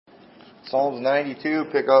Psalms 92,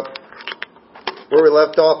 pick up where we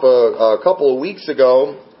left off a couple of weeks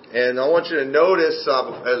ago. And I want you to notice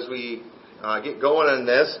as we get going on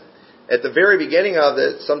this, at the very beginning of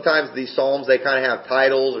it, sometimes these Psalms, they kind of have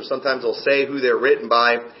titles, or sometimes they'll say who they're written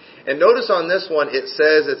by. And notice on this one, it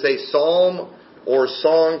says it's a psalm or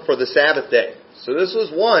song for the Sabbath day. So this was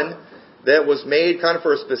one that was made kind of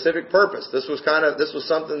for a specific purpose. This was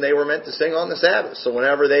something they were meant to sing on the Sabbath. So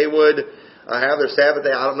whenever they would have their Sabbath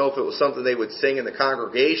day, I don't know if it was something they would sing in the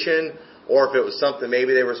congregation, or if it was something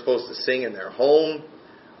maybe they were supposed to sing in their home.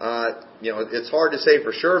 It's hard to say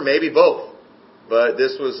for sure, maybe both. But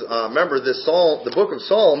this was, remember, this psalm, the book of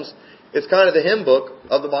Psalms, it's kind of the hymn book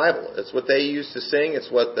of the Bible. It's what they used to sing.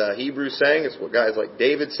 It's what the Hebrews sang. It's what guys like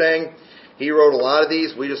David sang. He wrote a lot of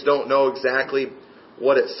these. We just don't know exactly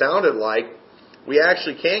what it sounded like. We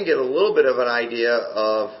actually can get a little bit of an idea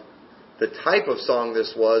of the type of song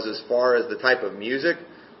this was as far as the type of music.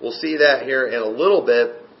 We'll see that here in a little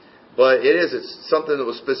bit. But it's something that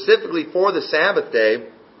was specifically for the Sabbath day.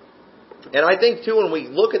 And I think, too, when we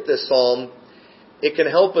look at this psalm, it can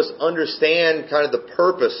help us understand kind of the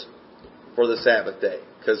purpose for the Sabbath day.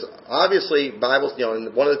 Because obviously, Bible's,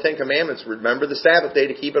 in one of the Ten Commandments, remember the Sabbath day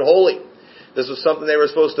to keep it holy. This was something they were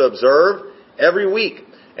supposed to observe every week.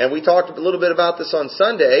 And we talked a little bit about this on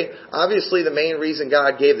Sunday. Obviously, the main reason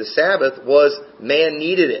God gave the Sabbath was man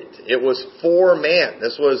needed it. It was for man.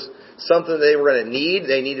 This was something they were going to need.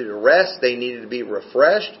 They needed to rest. They needed to be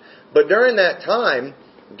refreshed. But during that time,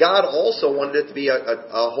 God also wanted it to be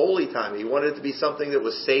a holy time. He wanted it to be something that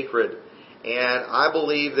was sacred. And I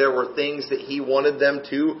believe there were things that He wanted them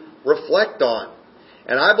to reflect on.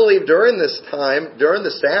 And I believe during this time, during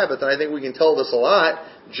the Sabbath, and I think we can tell this a lot,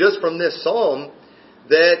 just from this psalm,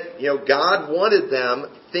 that God wanted them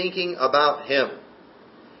thinking about Him.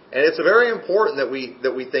 And it's very important that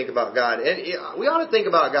we think about God. And we ought to think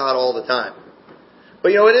about God all the time.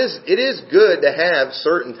 But it is good to have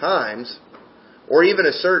certain times, or even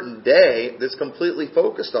a certain day, that's completely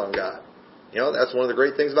focused on God. That's one of the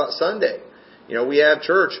great things about Sunday. We have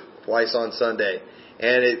church twice on Sunday.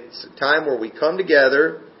 And it's a time where we come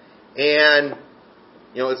together, and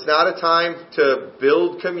it's not a time to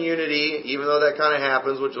build community, even though that kind of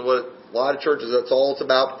happens, which is what a lot of churches, that's all it's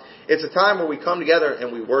about. It's a time where we come together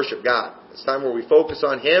and we worship God. It's a time where we focus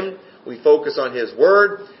on Him, we focus on His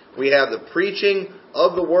Word, we have the preaching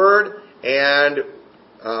of the Word, and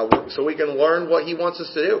so we can learn what He wants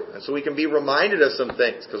us to do. And so we can be reminded of some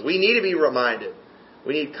things, because we need to be reminded.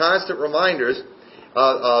 We need constant reminders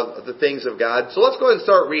of the things of God. So let's go ahead and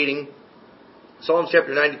start reading Psalms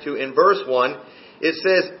chapter 92 in verse 1. It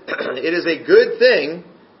says, "It is a good thing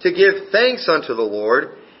to give thanks unto the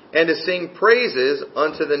Lord, and to sing praises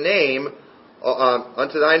unto thy name,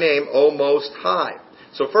 O Most High."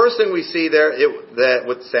 So first thing we see there, that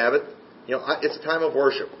with Sabbath, it's a time of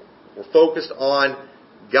worship. We're focused on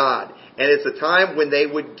God. And it's a time when they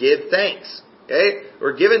would give thanks. Okay?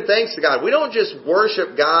 We're giving thanks to God. We don't just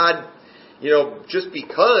worship God, just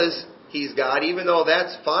because He's God, even though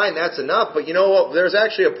that's fine, that's enough. But you know what? There's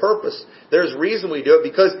actually a purpose. There's reason we do it,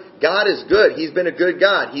 because God is good. He's been a good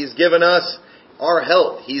God. He's given us our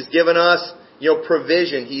health. He's given us,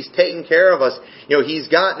 provision. He's taken care of us. He's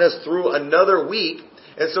gotten us through another week.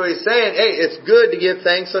 And so He's saying, hey, it's good to give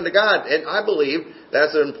thanks unto God. And I believe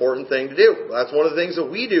that's an important thing to do. That's one of the things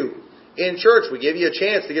that we do in church. We give you a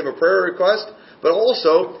chance to give a prayer request, but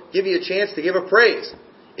also give you a chance to give a praise.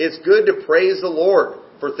 It's good to praise the Lord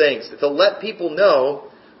for things, to let people know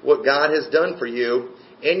what God has done for you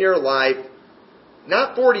in your life,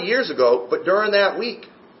 not 40 years ago, but during that week.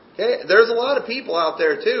 Okay? There's a lot of people out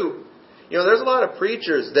there too. There's a lot of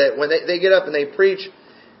preachers that when they get up and they preach,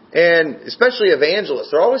 and especially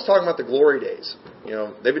evangelists, they're always talking about the glory days.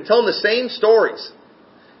 They've been telling the same stories,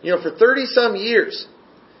 for 30-some years.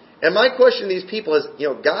 And my question to these people is,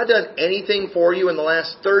 God done anything for you in the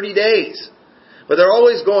last 30 days? But they're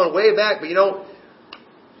always going way back. But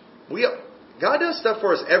God does stuff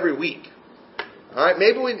for us every week. All right,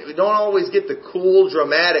 maybe we don't always get the cool,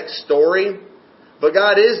 dramatic story, but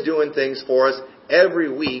God is doing things for us every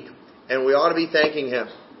week, and we ought to be thanking Him.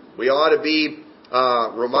 We ought to be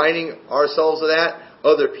reminding ourselves of that.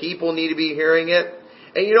 Other people need to be hearing it.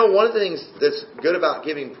 And one of the things that's good about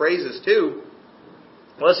giving praises too,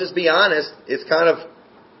 let's just be honest, it's kind of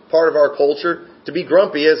part of our culture to be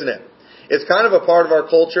grumpy, isn't it? It's kind of a part of our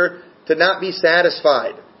culture to not be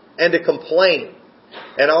satisfied and to complain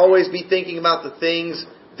and always be thinking about the things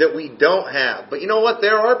that we don't have. But you know what?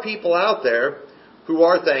 There are people out there who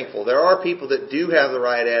are thankful. There are people that do have the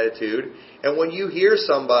right attitude. And when you hear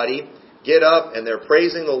somebody get up and they're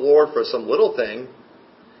praising the Lord for some little thing,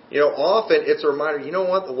 often it's a reminder, you know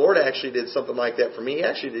what, the Lord actually did something like that for me. He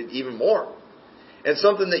actually did even more. And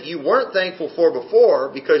something that you weren't thankful for before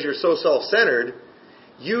because you're so self-centered,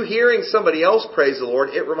 you hearing somebody else praise the Lord,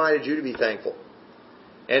 it reminded you to be thankful.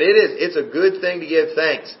 And it's a good thing to give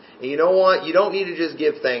thanks. And you know what? You don't need to just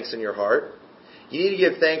give thanks in your heart. You need to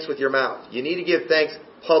give thanks with your mouth. You need to give thanks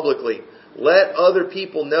publicly. Let other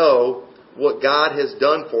people know what God has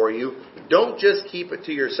done for you. Don't just keep it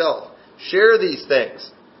to yourself. Share these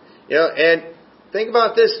things. And think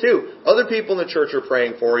about this too. Other people in the church are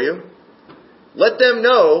praying for you. Let them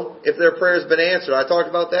know if their prayer has been answered. I talked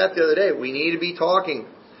about that the other day. We need to be talking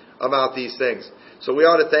about these things. So we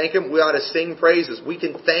ought to thank Him. We ought to sing praises. We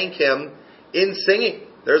can thank Him in singing.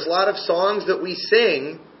 There's a lot of songs that we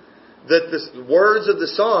sing that the words of the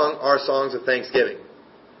song are songs of thanksgiving.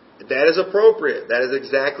 That is appropriate. That is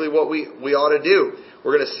exactly what we ought to do.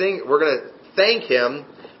 We're going to sing. We're going to thank Him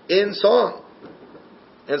in song.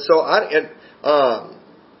 And so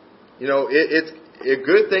it's a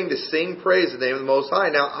good thing to sing praise to the name of the Most High.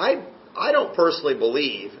 Now, I don't personally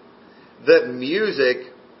believe that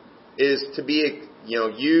music is to be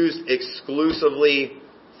used exclusively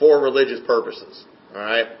for religious purposes. All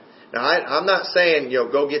right. Now, I'm not saying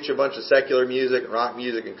go get you a bunch of secular music, rock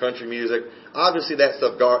music, and country music. Obviously, that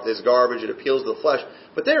stuff is garbage. It appeals to the flesh.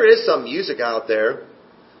 But there is some music out there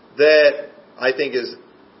that I think is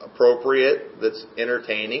appropriate, that's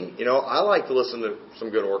entertaining. I like to listen to some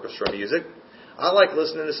good orchestra music. I like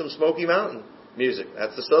listening to some Smoky Mountain music.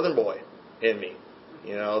 That's the Southern boy in me.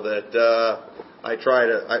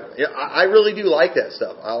 I really do like that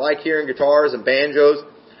stuff. I like hearing guitars and banjos.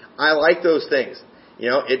 I like those things.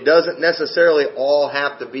 It doesn't necessarily all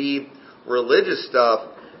have to be religious stuff.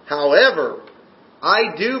 However,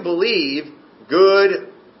 I do believe good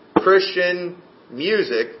Christian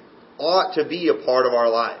music ought to be a part of our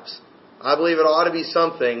lives. I believe it ought to be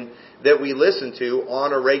something that we listen to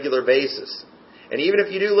on a regular basis. And even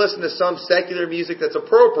if you do listen to some secular music that's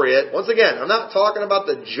appropriate, once again, I'm not talking about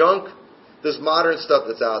the junk, this modern stuff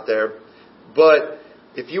that's out there, but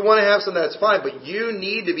if you want to have some, that's fine, but you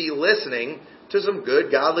need to be listening to some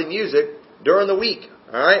good, godly music during the week,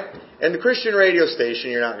 all right? And the Christian radio station,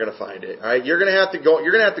 you're not going to find it, all right? You're going to have to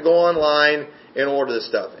go online and order this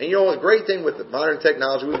stuff. And the great thing with the modern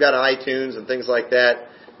technology, we've got iTunes and things like that,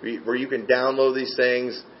 where you can download these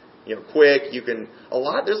things quick. There's a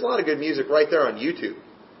lot of good music right there on YouTube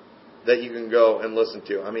that you can go and listen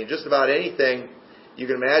to. I mean, just about anything you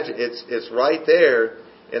can imagine, it's right there,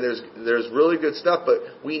 and there's really good stuff.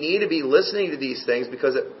 But we need to be listening to these things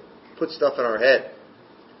because it puts stuff in our head.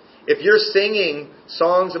 If you're singing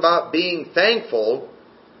songs about being thankful,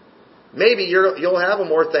 maybe you'll have a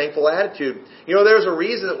more thankful attitude. There's a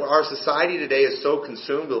reason that our society today is so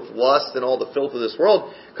consumed with lust and all the filth of this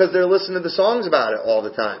world, because they're listening to the songs about it all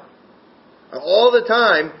the time. All the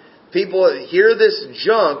time, people hear this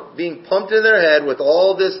junk being pumped in their head with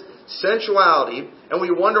all this sensuality, and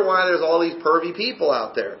we wonder why there's all these pervy people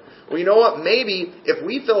out there. Well, you know what? Maybe if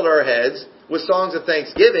we filled our heads with songs of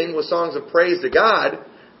thanksgiving, with songs of praise to God,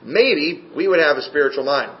 maybe we would have a spiritual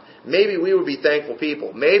mind. Maybe we would be thankful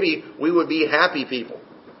people. Maybe we would be happy people.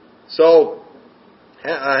 So,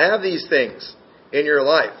 have these things in your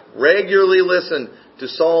life. Regularly listen to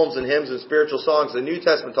psalms and hymns and spiritual songs. The New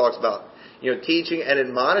Testament talks about teaching and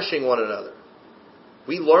admonishing one another.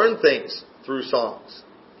 We learn things through songs.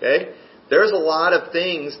 Okay? There's a lot of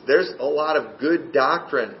things, there's a lot of good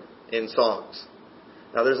doctrine in songs.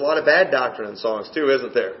 Now, there's a lot of bad doctrine in songs too,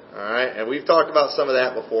 isn't there? Alright? And we've talked about some of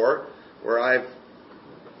that before, where I've,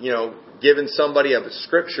 given somebody a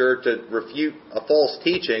scripture to refute a false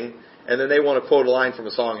teaching, and then they want to quote a line from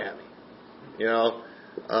a song at me.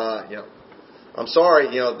 I'm sorry,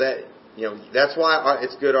 that's why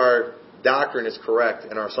it's good our doctrine is correct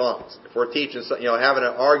in our songs. If we're teaching, having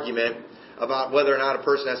an argument about whether or not a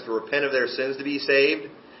person has to repent of their sins to be saved,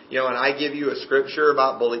 and I give you a scripture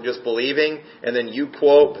about just believing, and then you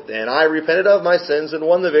quote, and I repented of my sins and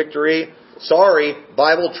won the victory. Sorry,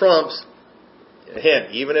 Bible trumps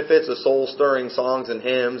hymn. Even if it's a soul-stirring songs and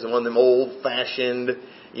hymns, and one of them old-fashioned,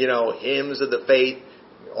 hymns of the faith,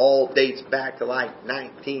 all dates back to like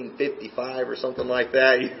 1955 or something like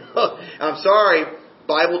that. I'm sorry,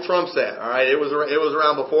 Bible trumps that. All right, it was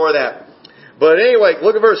around before that. But anyway,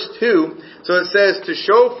 look at verse 2. So it says, to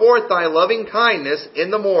show forth thy loving kindness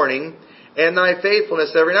in the morning and thy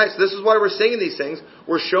faithfulness every night. So this is why we're singing these things.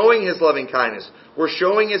 We're showing His loving kindness. We're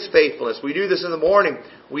showing His faithfulness. We do this in the morning.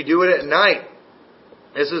 We do it at night.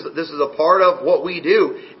 This is a part of what we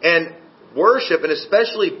do. And worship, and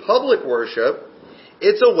especially public worship,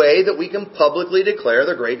 it's a way that we can publicly declare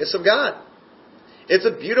the greatness of God. It's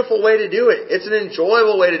a beautiful way to do it. It's an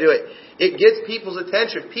enjoyable way to do it. It gets people's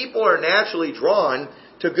attention. People are naturally drawn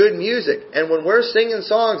to good music. And when we're singing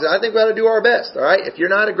songs, I think we ought to do our best, all right? If you're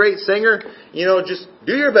not a great singer, just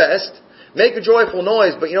do your best. Make a joyful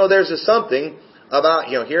noise. But, there's just something about,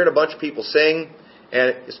 hearing a bunch of people sing,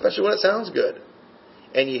 and especially when it sounds good.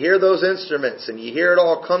 And you hear those instruments, and you hear it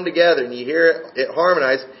all come together, and you hear it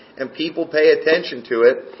harmonize, and people pay attention to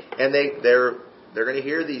it, and they're going to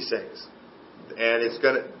hear these things. And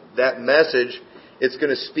that message, it's going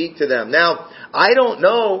to speak to them. Now, I don't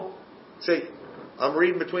know, I'm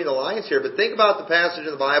reading between the lines here, but think about the passage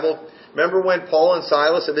in the Bible. Remember when Paul and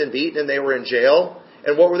Silas had been beaten and they were in jail?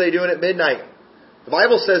 And what were they doing at midnight? The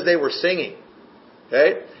Bible says they were singing.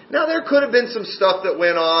 Okay? Now, there could have been some stuff that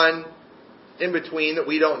went on in between that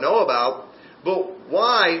we don't know about. But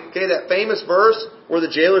why? Okay, that famous verse where the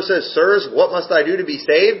jailer says, "Sirs, what must I do to be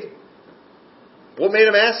saved?" What made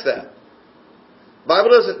him ask that? The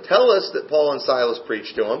Bible doesn't tell us that Paul and Silas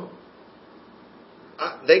preached to him.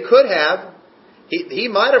 They could have. He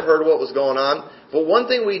might have heard what was going on. But one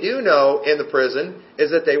thing we do know in the prison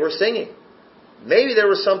is that they were singing. Maybe there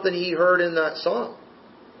was something he heard in that song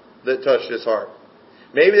that touched his heart.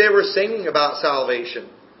 Maybe they were singing about salvation.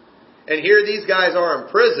 And here these guys are in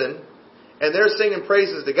prison, and they're singing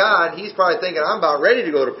praises to God. He's probably thinking, I'm about ready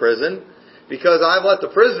to go to prison because I've let the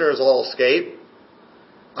prisoners all escape.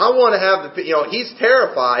 I want to have he's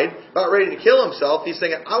terrified, about ready to kill himself. He's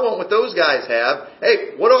thinking, I want what those guys have.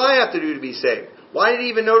 Hey, what do I have to do to be saved? Why did he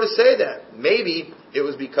even know to say that? Maybe it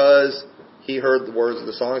was because he heard the words of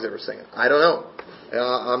the songs they were singing. I don't know.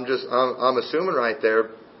 I'm assuming right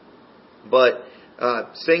there. But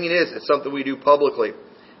singing it's something we do publicly.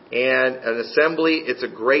 And an assembly, it's a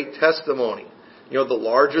great testimony. The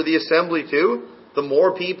larger the assembly too, the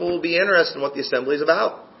more people will be interested in what the assembly is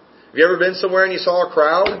about. Have you ever been somewhere and you saw a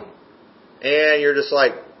crowd and you're just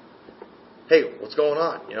like, hey, what's going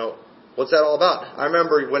on? What's that all about? I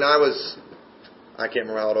remember when I can't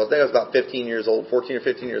remember how old I was. I think I was about 15 years old, 14 or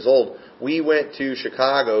 15 years old. We went to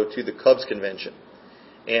Chicago to the Cubs convention.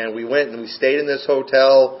 And we went and we stayed in this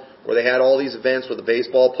hotel where they had all these events where the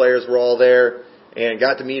baseball players were all there and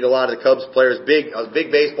got to meet a lot of the Cubs players. I was a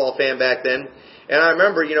big baseball fan back then. And I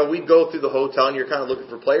remember, we'd go through the hotel and you're kind of looking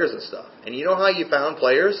for players and stuff. And you know how you found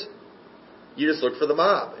players? You just look for the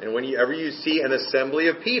mob. And whenever you see an assembly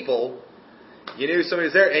of people, you knew somebody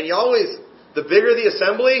was there. And the bigger the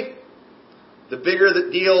assembly, the bigger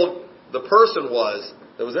the deal the person was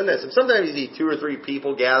that was in this. And sometimes you see 2 or 3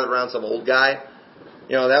 people gathered around some old guy.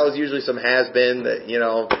 That was usually some has-been that,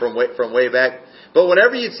 from way back. But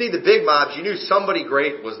whenever you'd see the big mobs, you knew somebody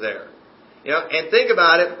great was there. And think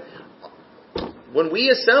about it. When we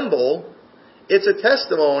assemble, it's a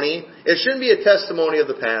testimony. It shouldn't be a testimony of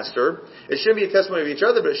the pastor. It shouldn't be a testimony of each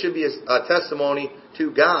other, but it should be a testimony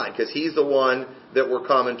to God, because He's the one that we're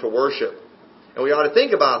coming to worship. And we ought to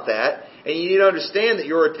think about that. And you need to understand that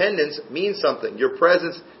your attendance means something. Your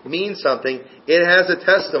presence means something. It has a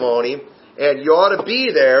testimony. And you ought to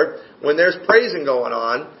be there when there's praising going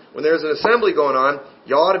on, when there's an assembly going on.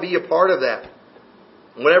 You ought to be a part of that.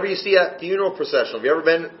 Whenever you see a funeral procession, have you ever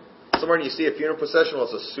been somewhere and you see a funeral procession? Well,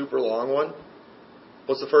 it's a super long one.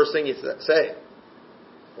 What's the first thing you say?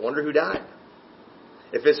 I wonder who died.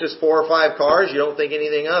 If it's just 4 or 5 cars, you don't think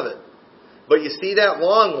anything of it. But you see that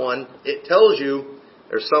long one, it tells you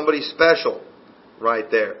there's somebody special right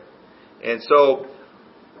there. And so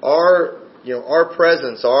our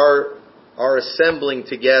presence, our assembling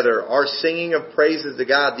together, our singing of praises to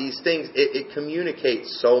God, these things, it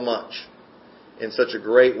communicates so much in such a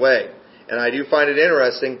great way. And I do find it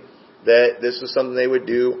interesting that this was something they would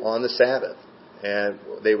do on the Sabbath. And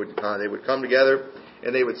they would come together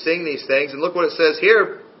and they would sing these things. And look what it says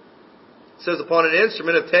here. It says, upon an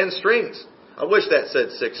instrument of 10 strings. I wish that said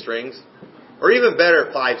 6 strings. Or even better,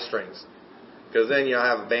 5 strings. Because then I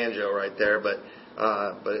have a banjo right there. But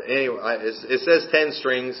anyway, it says 10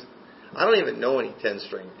 strings. I don't even know any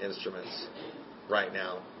 10-string instruments right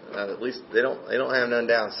now. At least they don't have none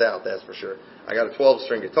down south, that's for sure. I got a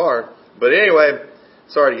 12-string guitar. But anyway,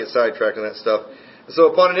 sorry to get sidetracked on that stuff.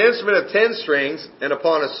 So upon an instrument of 10 strings, and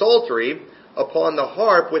upon a psaltery, upon the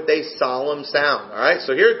harp with a solemn sound. All right,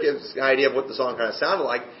 so here it gives an idea of what the song kind of sounded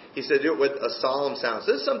like. He said do it with a solemn sound.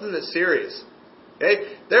 So this is something that's serious.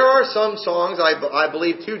 Okay, there are some songs I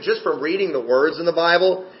believe too, just from reading the words in the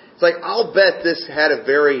Bible. It's like I'll bet this had a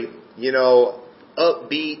very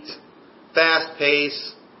upbeat, fast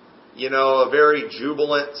pace, a very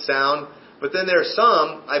jubilant sound. But then there's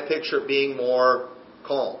some I picture it being more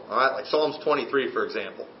calm. All right, like Psalms 23, for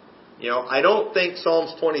example. I don't think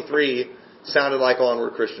Psalms 23 sounded like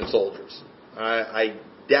Onward Christian Soldiers. I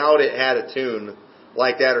doubt it had a tune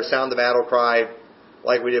like that or sound the battle cry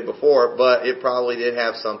like we did before, but it probably did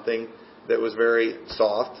have something that was very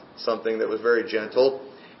soft, something that was very gentle.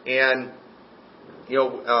 And,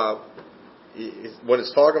 when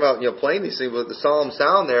it's talking about, playing these things with the solemn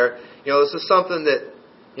sound there, this is something that,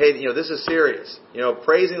 hey, this is serious.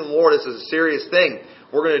 Praising the Lord, this is a serious thing.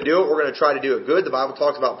 We're going to do it. We're going to try to do it good. The Bible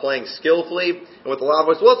talks about playing skillfully and with a loud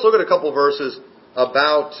voice. Well, let's look at a couple of verses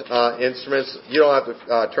about instruments. You don't have to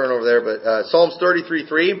turn over there, but Psalms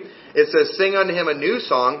 33:3, it says, "Sing unto him a new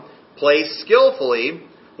song, play skillfully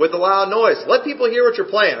with a loud noise." Let people hear what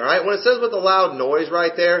you're playing, all right? When it says with a loud noise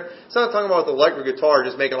right there, it's not talking about the electric guitar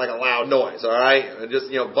just making like a loud noise, all right?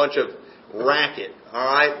 Just, a bunch of racket, all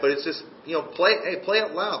right? But it's just, play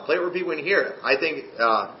it loud. Play it where people can hear it. I think,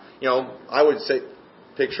 I would say,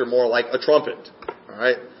 picture more like a trumpet, all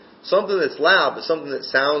right? Something that's loud, but something that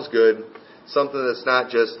sounds good, something that's not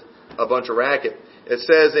just a bunch of racket. It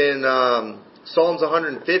says in Psalms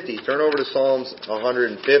 150, turn over to Psalms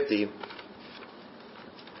 150.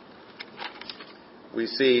 We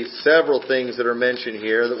see several things that are mentioned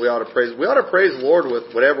here that we ought to praise. We ought to praise the Lord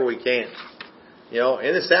with whatever we can.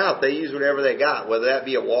 In the South, they use whatever they got, whether that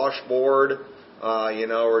be a washboard,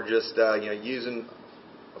 or just, using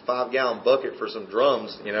a 5-gallon bucket for some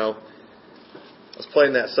drums, I was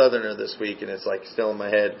playing that Southerner this week, and it's like still in my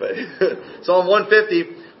head. But Psalm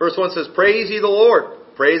 150, verse 1 says, "Praise ye the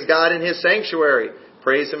Lord. Praise God in His sanctuary.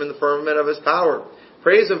 Praise Him in the firmament of His power.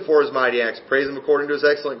 Praise Him for His mighty acts. Praise Him according to His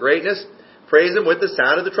excellent greatness. Praise Him with the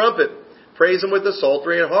sound of the trumpet. Praise Him with the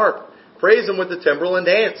psaltery and harp. Praise Him with the timbrel and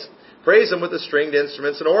dance. Praise Him with the stringed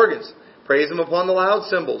instruments and organs. Praise Him upon the loud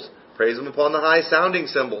cymbals. Praise Him upon the high sounding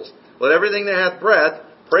cymbals. Let everything that hath breath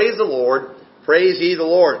praise the Lord. Praise ye the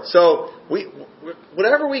Lord." So,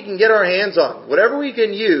 whatever we can get our hands on, whatever we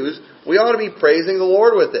can use, we ought to be praising the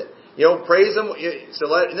Lord with it. Praise Him.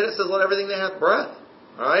 And then it says, "Let everything that hath breath."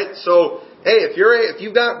 All right. So, hey, if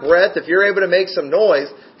you've got breath, if you're able to make some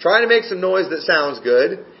noise, try to make some noise that sounds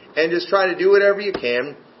good, and just try to do whatever you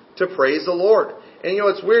can to praise the Lord. And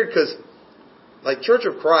it's weird because, like Church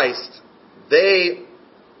of Christ, they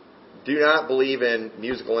do not believe in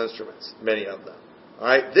musical instruments. Many of them. All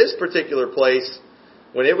right. This particular place,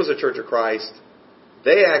 when it was a Church of Christ,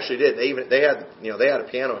 they actually did. They had a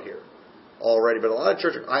piano here already. But a lot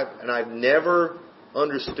of I've never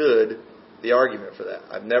understood the argument for that.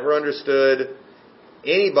 I've never understood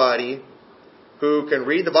anybody who can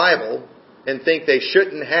read the Bible and think they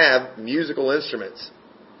shouldn't have musical instruments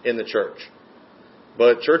in the church.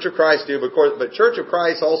 But Church of Christ do. But Church of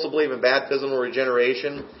Christ also believe in baptismal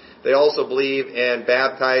regeneration. They also believe in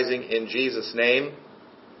baptizing in Jesus' name.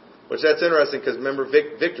 Which that's interesting because remember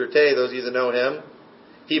Victor Tay, those of you that know him,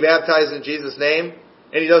 he baptizes in Jesus' name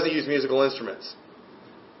and he doesn't use musical instruments.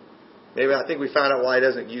 Maybe I think we found out why he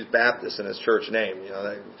doesn't use Baptist in his church name. We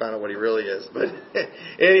found out what he really is. But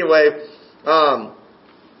anyway,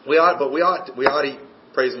 we ought to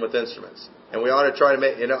praise Him with instruments, and we ought to try to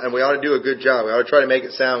make and we ought to do a good job. We ought to try to make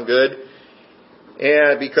it sound good,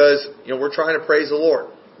 and because we're trying to praise the Lord,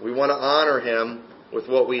 we want to honor Him with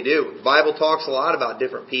what we do. The Bible talks a lot about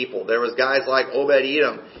different people. There was guys like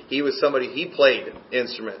Obed-Edom. He was he played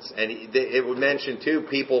instruments. And it would mention, too,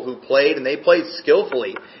 people who played, and they played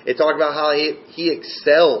skillfully. It talked about how he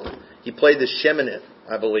excelled. He played the sheminith,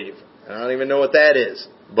 I believe. And I don't even know what that is.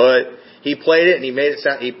 But he played it, and he made it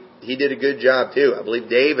sound, he did a good job, too. I believe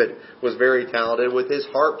David was very talented with his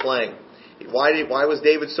harp playing. Why was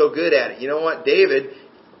David so good at it? You know what? David,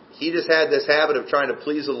 he just had this habit of trying to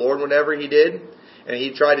please the Lord whenever he did. And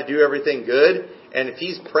he tried to do everything good. And if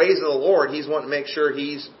he's praising the Lord, he's wanting to make sure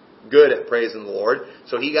he's good at praising the Lord.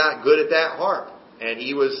 So he got good at that harp. And he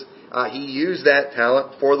used that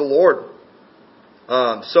talent for the Lord.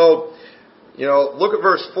 Look at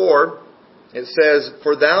verse 4. It says,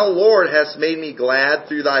 "For thou, Lord, hast made me glad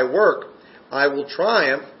through thy work. I will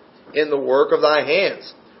triumph in the work of thy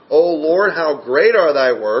hands. O Lord, how great are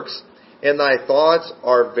thy works, and thy thoughts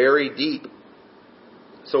are very deep."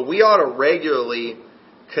 So we ought to regularly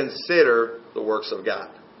consider the works of God.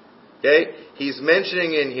 Okay? He's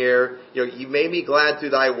mentioning in here, you made me glad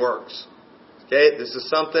through thy works. Okay? This is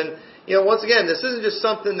something, once again, this isn't just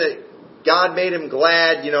something that God made him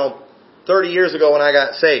glad, 30 years ago when I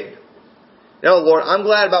got saved. No, Lord, I'm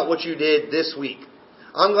glad about what you did this week.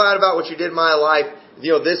 I'm glad about what you did in my life,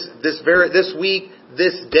 this week,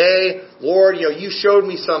 this day. Lord, you showed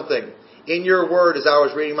me something in your word as I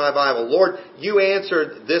was reading my Bible. Lord, you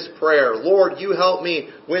answered this prayer. Lord, you helped me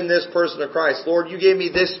win this person to Christ. Lord, you gave me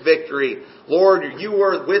this victory. Lord, you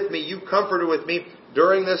were with me. You comforted with me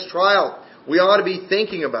during this trial. We ought to be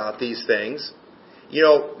thinking about these things,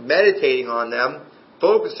 meditating on them,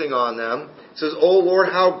 focusing on them. It says, O Lord,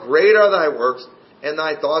 how great are thy works, and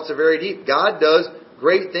thy thoughts are very deep. God does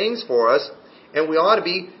great things for us, and we ought to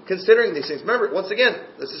be considering these things. Remember, once again,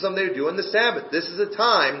 this is something to do in the Sabbath. This is a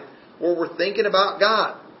time where we're thinking about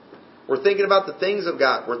God. We're thinking about the things of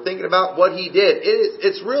God. We're thinking about what He did.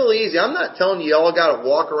 It's real easy. I'm not telling you all got to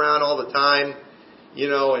walk around all the time,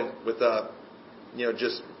 and with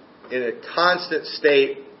just in a constant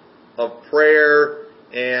state of prayer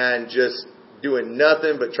and just doing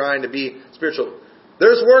nothing but trying to be spiritual.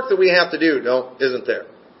 There's work that we have to do, isn't there?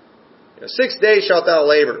 6 days shalt thou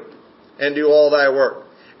labor and do all thy work.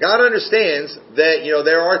 God understands that,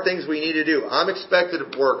 there are things we need to do. I'm expected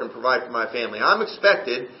to work and provide for my family. I'm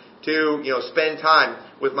expected to, spend time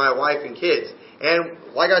with my wife and kids. And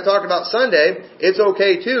like I talked about Sunday, it's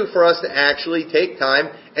okay too for us to actually take time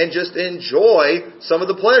and just enjoy some of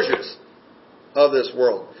the pleasures of this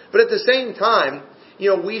world. But at the same time,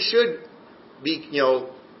 we should be,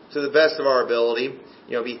 to the best of our ability,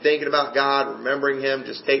 be thinking about God, remembering Him.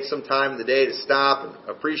 Just take some time in the day to stop and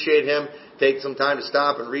appreciate Him. Take some time to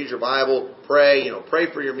stop and read your Bible, pray, pray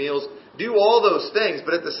for your meals. Do all those things.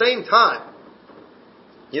 But at the same time,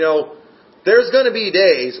 there's going to be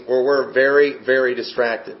days where we're very, very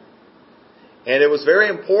distracted. And it was very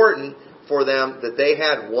important for them that they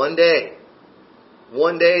had one day,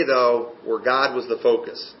 though, where God was the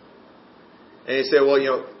focus. And you say, boy,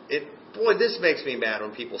 this makes me mad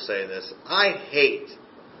when people say this. I hate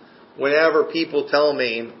whenever people tell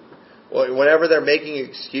me, whenever they're making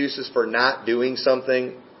excuses for not doing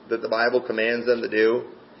something that the Bible commands them to do.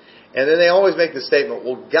 And then they always make the statement,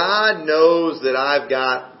 God knows that I've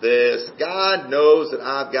got this. God knows that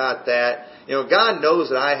I've got that. God knows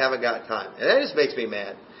that I haven't got time. And that just makes me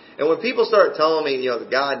mad. And when people start telling me, that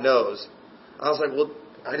God knows, I was like,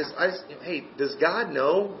 hey, does God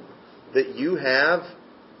know that you have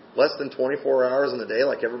less than 24 hours in the day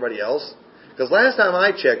like everybody else? Because last time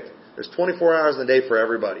I checked, there's 24 hours in the day for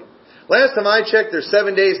everybody. Last time I checked, there's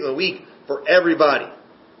 7 days in the week for everybody.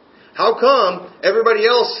 How come everybody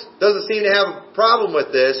else doesn't seem to have a problem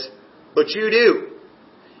with this, but you do?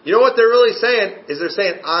 You know what they're really saying is they're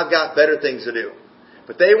saying, I've got better things to do.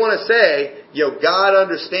 But they want to say, God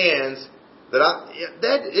understands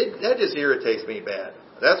that just irritates me bad.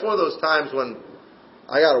 That's one of those times when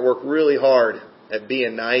I got to work really hard at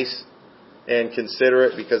being nice and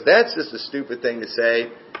considerate, because that's just a stupid thing to say,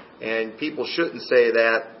 and people shouldn't say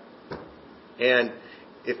that. And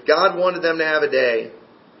if God wanted them to have a day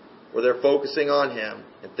where they're focusing on Him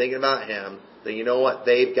and thinking about Him, then you know what?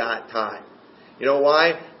 They've got time. You know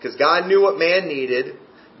why? Because God knew what man needed.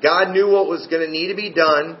 God knew what was going to need to be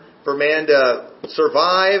done for man to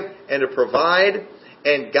survive and to provide.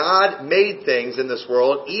 And God made things in this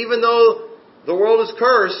world, even though the world is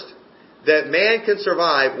cursed, that man can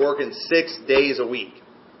survive working 6 days a week.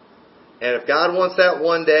 And if God wants that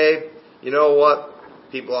one day, you know what?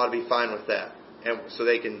 People ought to be fine with that. And so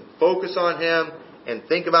they can focus on Him and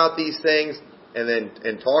think about these things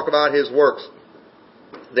and talk about His works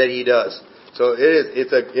that He does. So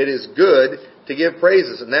it is good to give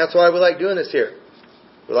praises, and that's why we like doing this here.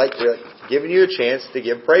 We like giving you a chance to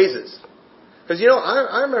give praises. Because,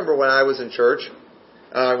 I remember when I was in church,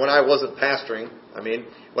 when I wasn't pastoring.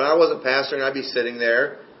 When I wasn't pastoring, I'd be sitting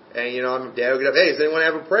there, and, Dad would get up, hey, does anyone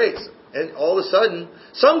have a praise? And all of a sudden,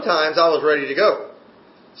 sometimes I was ready to go.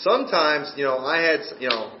 Sometimes, I had,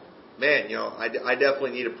 I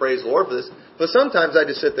definitely need to praise the Lord for this. But sometimes I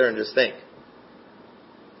just sit there and just think.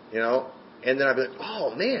 And then I'd be like,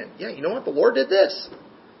 oh man, yeah, you know what? The Lord did this.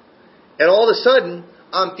 And all of a sudden,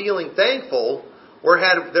 I'm feeling thankful. Where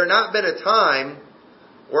had there not been a time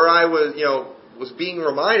where I was being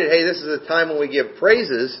reminded, hey, this is a time when we give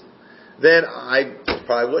praises, then I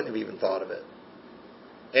probably wouldn't have even thought of it.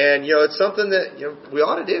 And, it's something that, we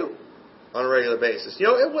ought to do on a regular basis.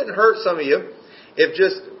 It wouldn't hurt some of you if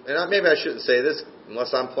maybe I shouldn't say this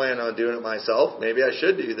unless I'm planning on doing it myself. Maybe I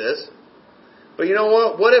should do this. But you know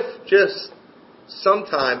what? What if just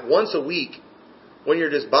sometime, once a week, when you're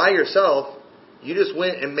just by yourself, you just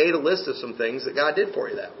went and made a list of some things that God did for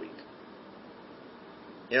you that week?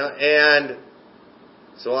 And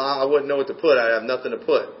so I wouldn't know what to put. I'd have nothing to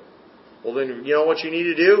put. Well, then, you know what you need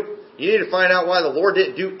to do? You need to find out why the Lord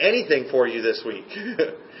didn't do anything for you this week.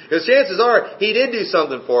 Because chances are, He did do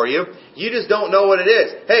something for you. You just don't know what it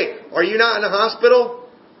is. Hey, are you not in a hospital?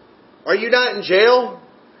 Are you not in jail?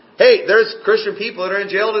 Hey, there's Christian people that are in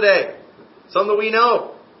jail today. Some that we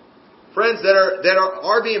know. Friends that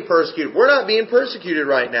are being persecuted. We're not being persecuted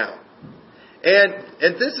right now. And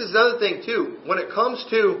this is another thing too. When it comes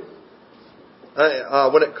to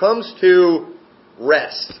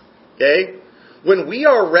rest, okay? When we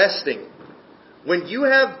are resting, when you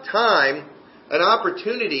have time, an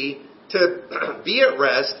opportunity to be at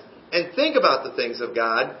rest and think about the things of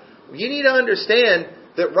God, you need to understand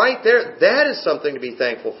that right there, that is something to be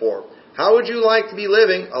thankful for. How would you like to be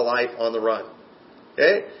living a life on the run?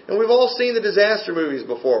 Okay? And we've all seen the disaster movies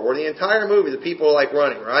before, where the entire movie, the people are like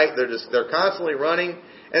running, right? They're constantly running.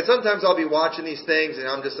 And sometimes I'll be watching these things and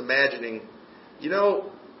I'm just imagining,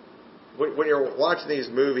 when you're watching these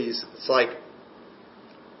movies, it's like,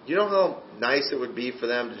 you know how nice it would be for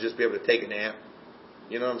them to just be able to take a nap?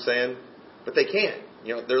 You know what I'm saying? But they can't.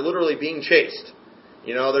 They're literally being chased.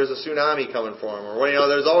 There's a tsunami coming for them. Or,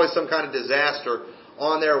 there's always some kind of disaster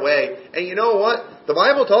on their way. And you know what? The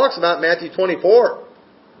Bible talks about Matthew 24.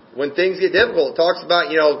 When things get difficult, it talks about,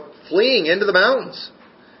 fleeing into the mountains.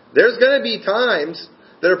 There's going to be times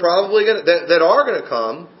that are probably that are going to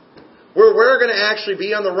come where we're going to actually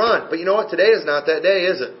be on the run. But you know what? Today is not that day,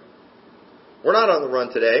 is it? We're not on the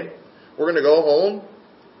run today. We're going to go home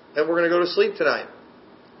and we're going to go to sleep tonight.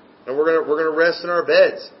 And we're going to rest in our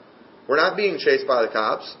beds. We're not being chased by the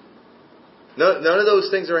cops. None of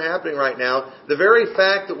those things are happening right now. The very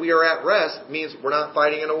fact that we are at rest means we're not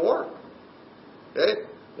fighting in a war. Okay?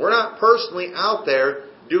 We're not personally out there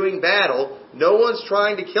doing battle. No one's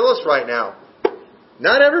trying to kill us right now.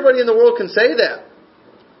 Not everybody in the world can say that.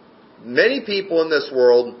 Many people in this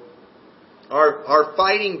world are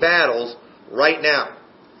fighting battles right now.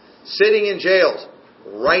 Sitting in jails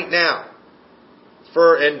right now.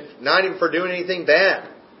 And not even for doing anything bad.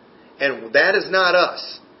 And that is not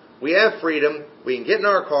us. We have freedom. We can get in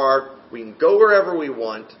our car. We can go wherever we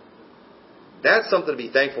want. That's something to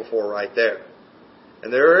be thankful for right there.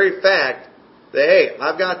 And the very fact that, hey,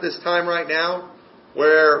 I've got this time right now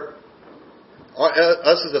where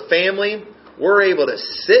us as a family, we're able to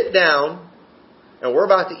sit down and we're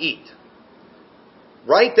about to eat.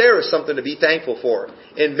 Right there is something to be thankful for.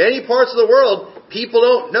 In many parts of the world, people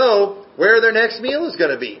don't know where their next meal is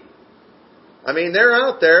going to be. I mean, they're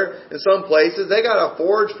out there in some places, they got to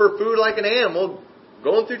forage for food like an animal,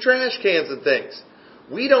 going through trash cans and things.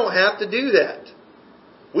 We don't have to do that.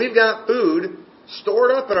 We've got food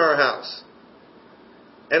stored up in our house.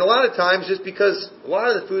 And a lot of times, just because a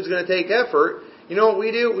lot of the food's going to take effort, you know what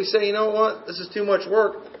we do? We say, you know what? This is too much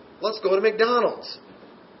work. Let's go to McDonald's.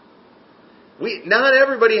 Not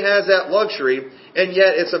everybody has that luxury, and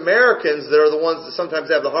yet it's Americans that are the ones that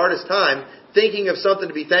sometimes have the hardest time thinking of something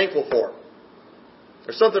to be thankful for.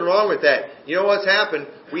 There's something wrong with that. You know what's happened?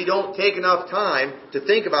 We don't take enough time to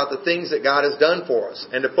think about the things that God has done for us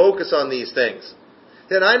and to focus on these things.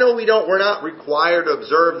 Then I know we're not required to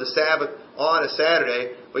observe the Sabbath on a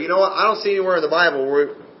Saturday, but you know what? I don't see anywhere in the Bible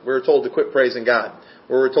where we're told to quit praising God,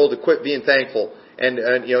 where we're told to quit being thankful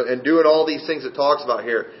and doing all these things it talks about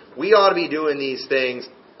here. We ought to be doing these things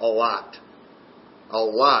a lot. A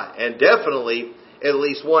lot. And definitely at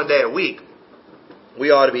least one day a week. We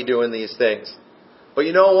ought to be doing these things. But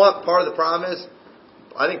you know what part of the problem is?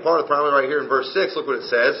 I think part of the problem right here in verse 6, look what it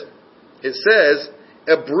says. It says,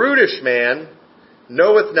 a brutish man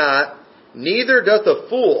knoweth not, neither doth a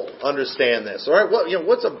fool understand this. All right,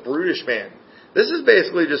 what's a brutish man? This is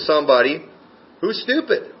basically just somebody who's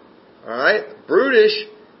stupid. All right, brutish,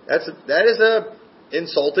 that is a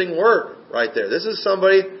insulting word right there. This is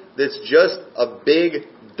somebody that's just a big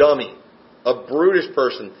dummy, a brutish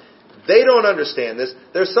person. They don't understand this.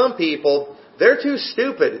 There's some people, they're too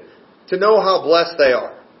stupid to know how blessed they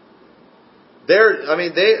are.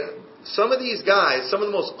 Some of these guys, some of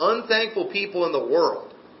the most unthankful people in the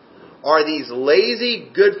world are these lazy,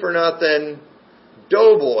 good-for-nothing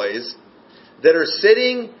doughboys that are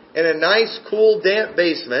sitting in a nice, cool, damp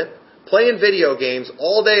basement playing video games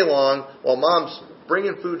all day long while mom's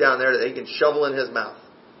bringing food down there that he can shovel in his mouth.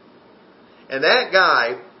 And that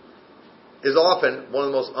guy is often one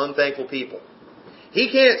of the most unthankful people. He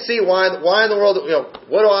can't see why in the world,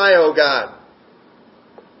 what do I owe God?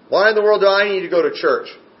 Why in the world do I need to go to church?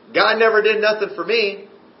 God never did nothing for me.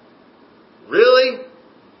 Really?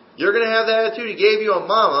 You're going to have the attitude He gave you a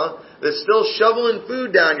mama that's still shoveling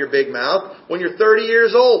food down your big mouth when you're 30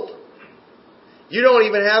 years old. You don't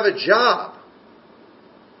even have a job.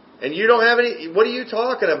 And you don't have any, what are you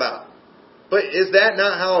talking about? But is that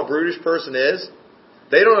not how a brutish person is?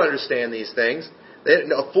 They don't understand these things.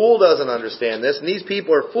 A fool doesn't understand this. And these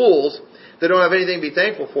people are fools that don't have anything to be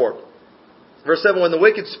thankful for. Verse 7, when the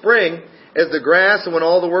wicked spring as the grass, and when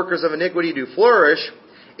all the workers of iniquity do flourish,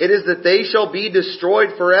 it is that they shall be destroyed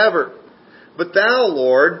forever. But Thou,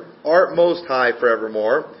 Lord, art most high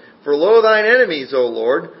forevermore. For lo Thine enemies, O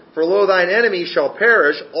Lord, for lo Thine enemies shall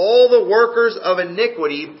perish. All the workers of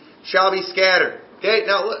iniquity shall be scattered. Okay,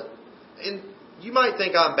 now look, and you might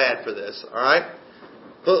think I'm bad for this, alright?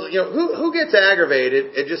 But, who gets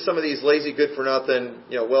aggravated at just some of these lazy, good-for-nothing,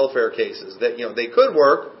 welfare cases that, they could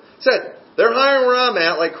work? Said, they're hiring where I'm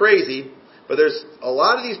at like crazy, but there's a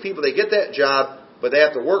lot of these people, they get that job, but they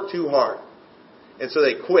have to work too hard. And so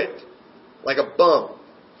they quit. Like a bum.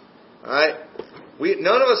 Alright?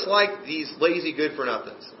 None of us like these lazy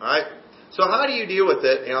good-for-nothings. Alright? So how do you deal with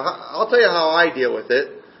it? I'll tell you how I deal with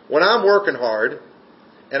it. When I'm working hard,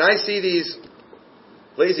 and I see these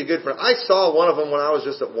lazy good-for-nothing, I saw one of them when I was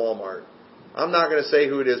just at Walmart. I'm not going to say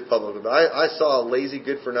who it is publicly, but I saw a lazy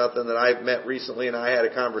good-for-nothing that I've met recently and I had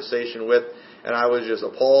a conversation with, and I was just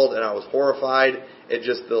appalled and I was horrified at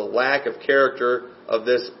just the lack of character of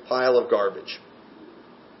this pile of garbage.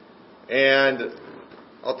 And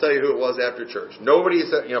I'll tell you who it was after church.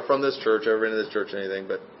 Nobody's from this church, ever been to this church or anything,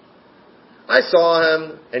 but I saw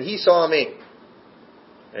him and he saw me.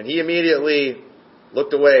 And he immediately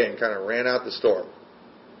looked away and kind of ran out the store.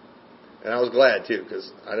 And I was glad too, because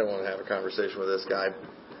I didn't want to have a conversation with this guy.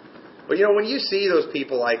 But when you see those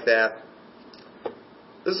people like that,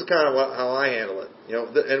 this is kind of how I handle it.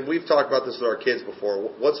 And we've talked about this with our kids before.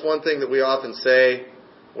 What's one thing that we often say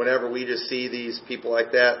whenever we just see these people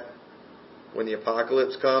like that? When the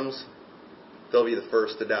apocalypse comes, they'll be the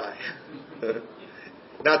first to die.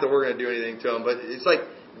 Not that we're going to do anything to them, but it's like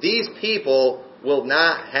these people will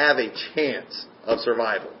not have a chance of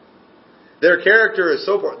survival. Their character is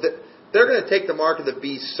so poor. They're going to take the mark of the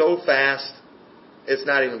beast so fast, it's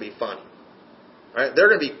not even going to be funny. Right? They're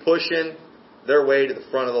going to be pushing their way to the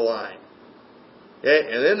front of the line.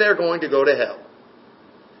 Okay? And then they're going to go to hell.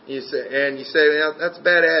 You say, that's a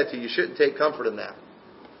bad attitude. You shouldn't take comfort in that.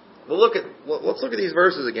 Well, let's look at these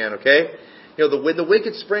verses again, okay? When the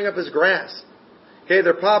wicked spring up as grass. Okay,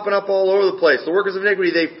 they're popping up all over the place. The workers of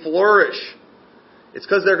iniquity, they flourish. It's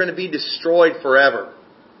because they're going to be destroyed forever.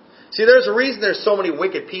 See, there's a reason there's so many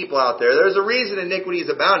wicked people out there. There's a reason iniquity is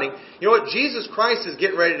abounding. You know what? Jesus Christ is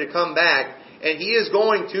getting ready to come back, and He is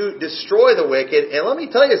going to destroy the wicked. And let me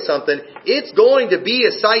tell you something. It's going to be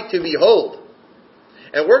a sight to behold.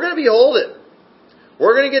 And we're going to behold it.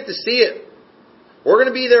 We're going to get to see it. We're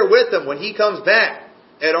going to be there with them when He comes back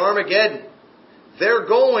at Armageddon. They're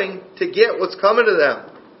going to get what's coming to them.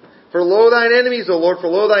 For lo thine enemies, O Lord, for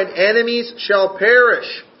lo thine enemies shall perish.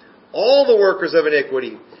 All the workers of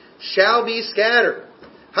iniquity shall be scattered.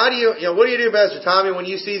 What do you do, Pastor Tommy, when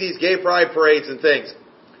you see these gay pride parades and things?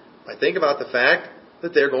 I think about the fact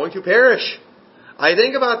that they're going to perish. I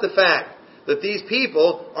think about the fact that these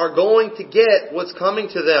people are going to get what's coming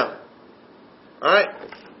to them. Alright?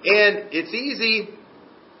 And it's easy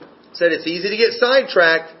to get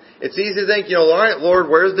sidetracked. It's easy to think, alright, Lord,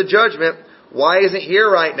 where's the judgment? Why isn't it here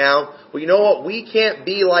right now? Well, you know what? We can't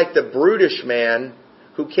be like the brutish man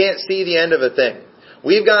who can't see the end of a thing.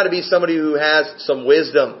 We've got to be somebody who has some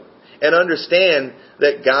wisdom and understand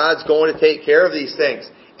that God's going to take care of these things.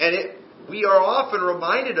 And we are often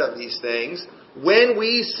reminded of these things when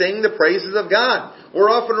we sing the praises of God. We're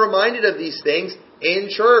often reminded of these things in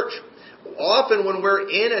church. Often when we're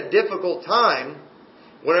in a difficult time,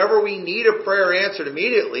 whenever we need a prayer answered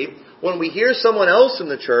immediately, when we hear someone else in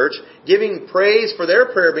the church giving praise for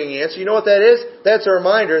their prayer being answered, you know what that is? That's a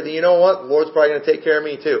reminder that, you know what? The Lord's probably going to take care of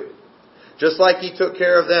me too. Just like He took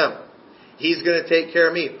care of them. He's going to take care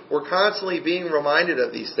of me. We're constantly being reminded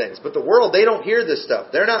of these things. But the world, they don't hear this stuff.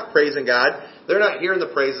 They're not praising God. They're not hearing the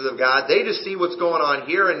praises of God. They just see what's going on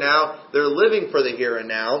here and now. They're living for the here and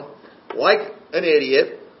now. Like an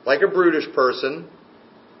idiot. Like a brutish person.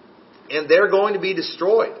 And they're going to be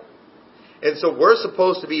destroyed. And so we're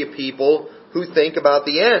supposed to be a people who think about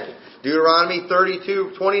the end. Deuteronomy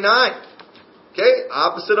 32:29. Okay,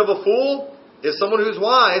 opposite of a fool is someone who's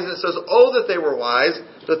wise. And it says, oh, that they were wise,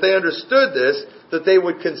 that they understood this, that they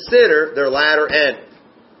would consider their latter end.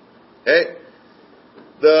 Okay?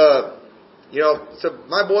 So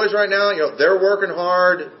my boys right now, they're working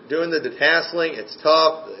hard, doing the detasseling. It's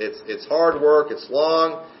tough. It's hard work. It's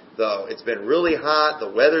long. It's been really hot.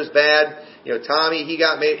 The weather's bad. Tommy,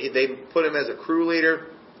 they put him as a crew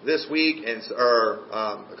leader this week or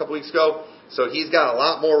a couple weeks ago. So he's got a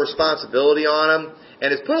lot more responsibility on him,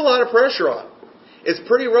 and it's put a lot of pressure on him. It's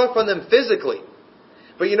pretty rough on them physically.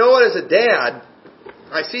 But you know what? As a dad,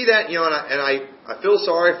 I see that, and I feel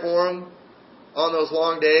sorry for him on those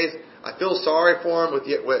long days. I feel sorry for him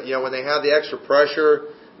when they have the extra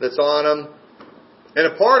pressure that's on them. And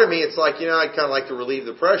a part of me, it's like, I'd kind of like to relieve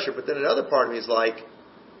the pressure. But then another part of me is like,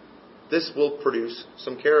 this will produce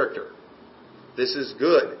some character. This is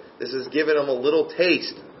good. This is giving them a little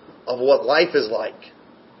taste of what life is like.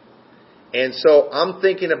 And so I'm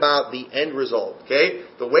thinking about the end result, okay?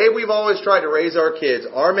 The way we've always tried to raise our kids,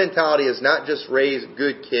 our mentality is not just raise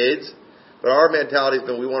good kids, But our mentality has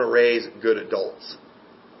been we want to raise good adults.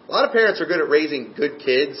 A lot of parents are good at raising good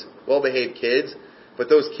kids, well-behaved kids, but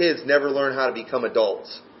those kids never learn how to become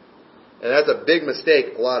adults. And that's a big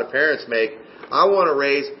mistake a lot of parents make. I want to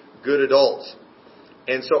raise good adults.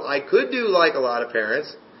 And so I could do like a lot of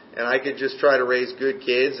parents, and I could just try to raise good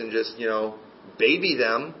kids and just, baby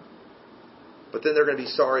them. But then they're going to be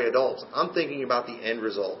sorry adults. I'm thinking about the end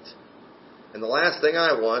result. And the last thing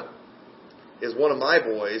I want is one of my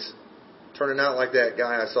boys turning out like that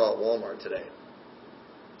guy I saw at Walmart today.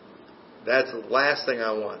 That's the last thing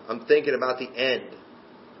I want. I'm thinking about the end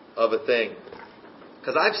of a thing.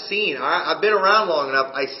 Because I've been around long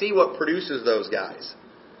enough, I see what produces those guys.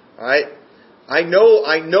 Alright? I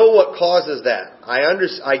know what causes that.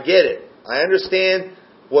 I get it. I understand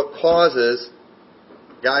what causes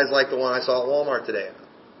guys like the one I saw at Walmart today.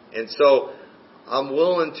 And so I'm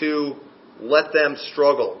willing to let them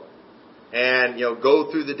struggle and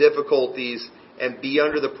go through the difficulties and be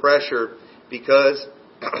under the pressure because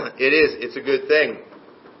it's a good thing.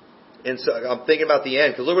 And so I'm thinking about the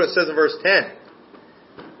end. Because look what it says in verse 10.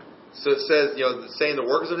 So it says, saying the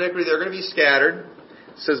workers of iniquity, they're going to be scattered.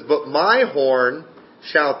 It says, but my horn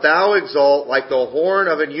shalt thou exalt like the horn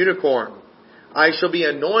of an unicorn. I shall be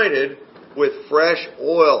anointed with fresh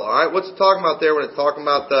oil. Alright, what's it talking about there when it's talking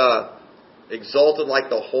about the exalted like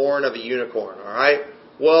the horn of a unicorn? Alright,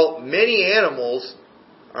 well, many animals,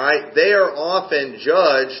 alright, they are often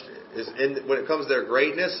judged when it comes to their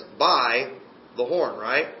greatness by the horn,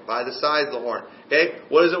 right? By the size of the horn. Okay,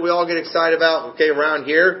 what is it we all get excited about? Okay, around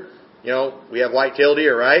here, we have white-tailed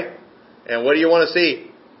deer, right? And what do you want to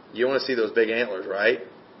see? You want to see those big antlers, right?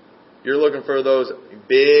 You're looking for those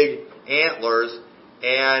big antlers,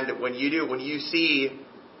 and when you see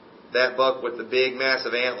that buck with the big,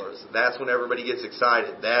 massive antlers, that's when everybody gets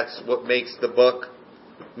excited. That's what makes the buck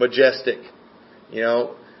majestic.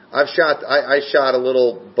 I shot a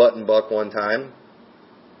little button buck one time.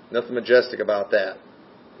 Nothing majestic about that.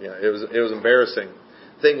 It was embarrassing.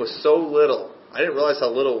 The thing was so little. I didn't realize how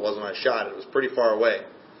little it was when I shot it. It was pretty far away.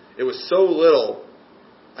 It was so little,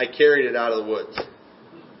 I carried it out of the woods.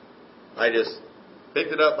 I just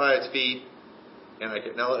picked it up by its feet,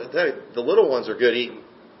 and now the little ones are good eating,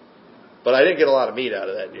 but I didn't get a lot of meat out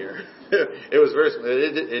of that deer.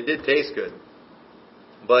 It did taste good,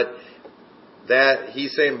 but that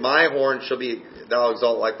he's saying, my horn shall be thou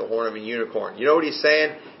exalt like the horn of a unicorn. You know what he's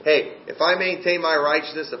saying? Hey, if I maintain my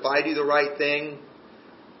righteousness, if I do the right thing,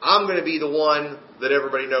 I'm going to be the one that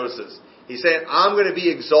everybody notices. He's saying, I'm going to be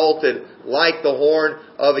exalted like the horn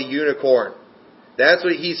of a unicorn. That's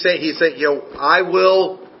what he's saying. He's saying,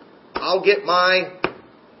 I'll get my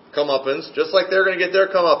comeuppance, just like they're going to get their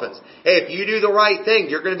comeuppance. Hey, if you do the right thing,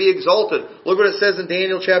 you're going to be exalted. Look what it says in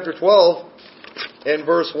Daniel chapter 12 and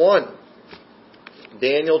verse 1.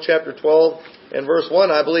 Daniel chapter 12 and verse 1.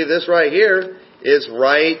 I believe this right here is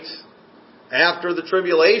right after the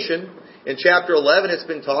tribulation. In chapter 11, it's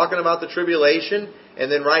been talking about the tribulation. And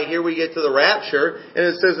then right here we get to the rapture. And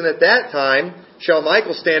it says, and at that time shall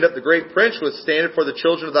Michael stand up, the great prince which standeth for the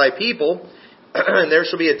children of thy people. And there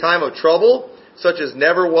shall be a time of trouble, such as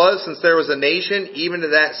never was since there was a nation, even to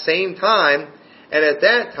that same time. And at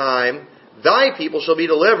that time thy people shall be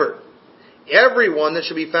delivered. Every one that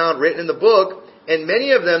shall be found written in the book, and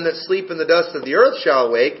many of them that sleep in the dust of the earth shall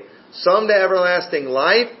awake, some to everlasting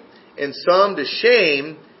life, and some to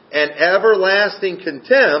shame and everlasting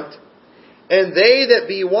contempt. And they that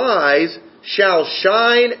be wise shall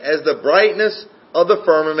shine as the brightness of the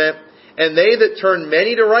firmament, and they that turn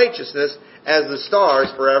many to righteousness as the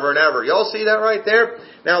stars forever and ever. Y'all see that right there?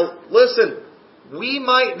 Now, listen, we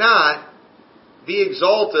might not be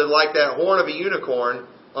exalted like that horn of a unicorn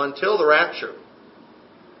until the rapture.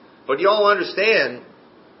 But y'all understand,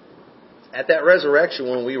 at that resurrection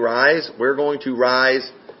when we rise, we're going to rise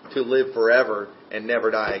to live forever and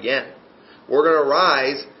never die again. We're going to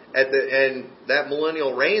rise and that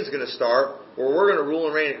millennial reign is going to start where we're going to rule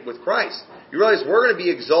and reign with Christ. You realize we're going to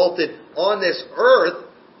be exalted on this earth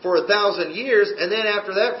for 1,000 years, and then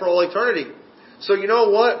after that for all eternity. So you know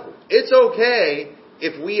what? It's okay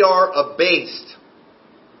if we are abased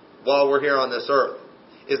while we're here on this earth.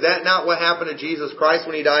 Is that not what happened to Jesus Christ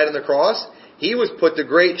when He died on the cross? He was put to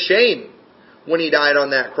great shame when He died on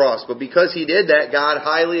that cross. But because He did that, God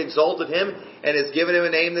highly exalted Him and has given Him a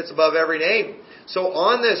name that's above every name. So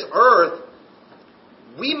on this earth,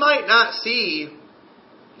 we might not see,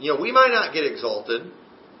 we might not get exalted.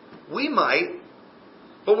 We might,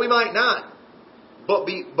 but we might not. But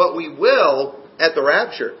we will at the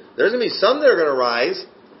rapture. There's going to be some that are going to rise, it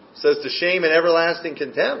says, to shame and everlasting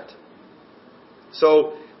contempt.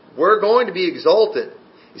 So we're going to be exalted.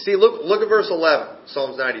 You see, look at verse 11,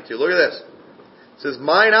 Psalms 92. Look at this. It says,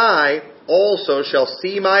 mine eye also shall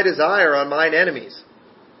see my desire on mine enemies.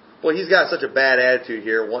 Well, he's got such a bad attitude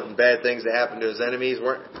here, wanting bad things to happen to his enemies.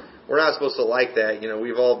 We're not supposed to like that.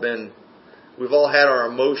 We've all had our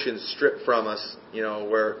emotions stripped from us.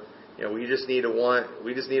 Where we just need to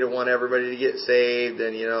want everybody to get saved,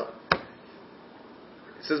 and it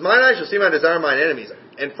says, mine eye shall see my desire on mine enemies.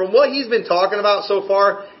 And from what he's been talking about so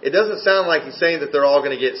far, it doesn't sound like he's saying that they're all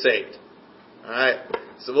going to get saved. Alright,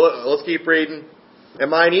 so let's keep reading.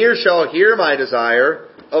 And mine ears shall hear my desire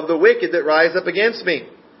of the wicked that rise up against me.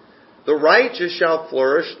 The righteous shall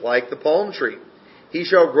flourish like the palm tree. He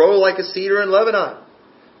shall grow like a cedar in Lebanon.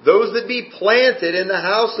 Those that be planted in the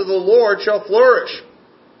house of the Lord shall flourish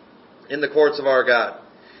in the courts of our God.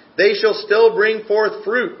 They shall still bring forth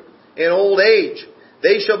fruit in old age.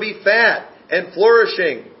 They shall be fat and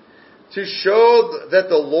flourishing, to show that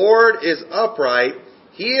the Lord is upright.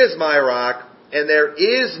 He is my rock, and there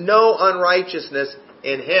is no unrighteousness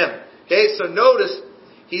in Him. Okay, so notice,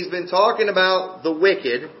 he's been talking about the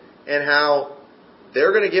wicked and how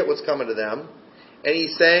they're going to get what's coming to them. And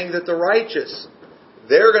he's saying that the righteous,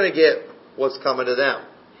 they're going to get what's coming to them.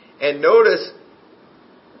 And notice,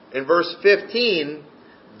 in verse 15,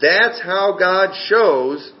 that's how God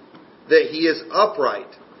shows that He is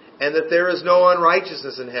upright and that there is no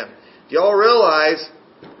unrighteousness in Him. Do you all realize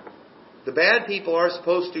the bad people are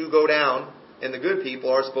supposed to go down and the good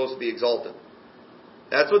people are supposed to be exalted?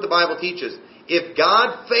 That's what the Bible teaches. If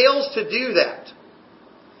God fails to do that,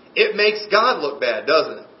 it makes God look bad,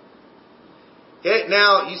 doesn't it? Okay,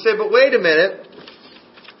 now you say, but wait a minute.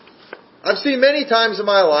 I've seen many times in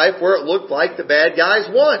my life where it looked like the bad guys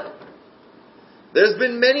won. There's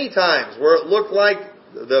been many times where it looked like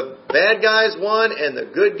the bad guys won and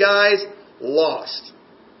the good guys lost.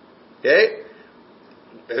 Okay?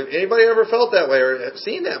 Anybody ever felt that way or have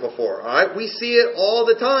seen that before? Alright? We see it all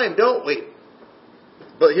the time, don't we?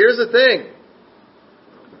 But here's the thing.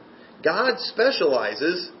 God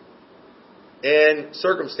specializes in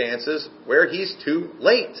circumstances where He's too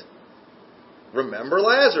late. Remember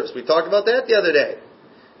Lazarus. We talked about that the other day.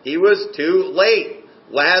 He was too late.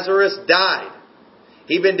 Lazarus died.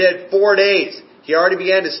 He'd been dead 4 days. He already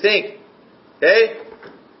began to stink. Okay?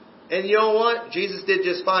 And you know what? Jesus did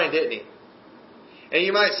just fine, didn't He? And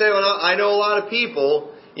you might say, well, I know a lot of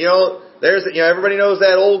people, everybody knows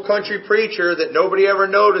that old country preacher that nobody ever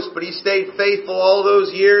noticed, but he stayed faithful all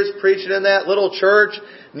those years preaching in that little church.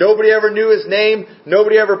 Nobody ever knew his name.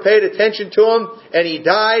 Nobody ever paid attention to him. And he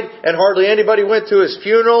died, and hardly anybody went to his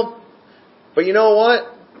funeral. But you know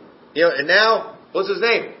what? And now, what's his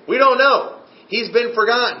name? We don't know. He's been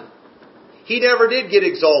forgotten. He never did get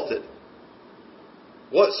exalted.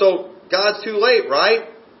 What? So God's too late, right?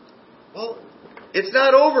 Well, it's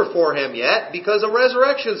not over for Him yet because a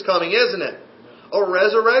resurrection's coming, isn't it? A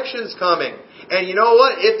resurrection's coming. And you know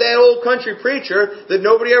what? If that old country preacher that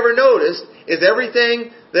nobody ever noticed is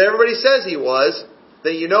everything that everybody says he was,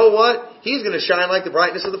 then you know what? He's going to shine like the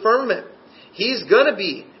brightness of the firmament. He's going to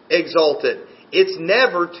be exalted. It's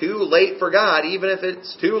never too late for God, even if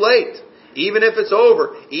it's too late. Even if it's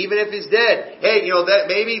over. Even if He's dead. Hey, that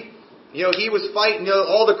maybe, He was fighting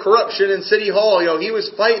all the corruption in City Hall. He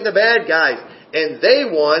was fighting the bad guys. And they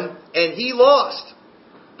won, and He lost.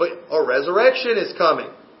 But a resurrection is coming.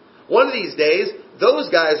 One of these days, those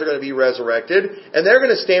guys are going to be resurrected, and they're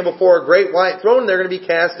going to stand before a great white throne, and they're going to be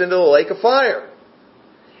cast into the lake of fire.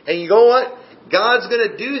 And you know what? God's going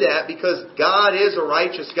to do that because God is a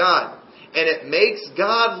righteous God. And it makes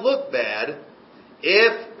God look bad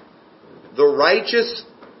if the righteous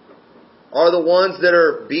are the ones that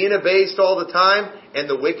are being abased all the time, and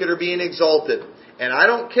the wicked are being exalted. And I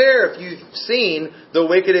don't care if you've seen the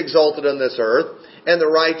wicked exalted on this earth and the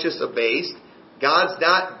righteous abased. God's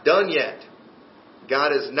not done yet.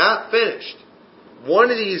 God is not finished.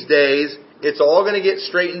 One of these days, it's all going to get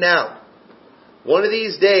straightened out. One of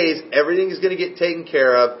these days, everything is going to get taken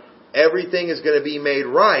care of. Everything is going to be made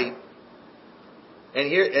right.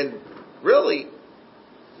 And really,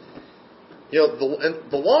 the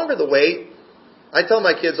longer the wait, I tell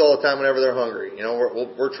my kids all the time whenever they're hungry.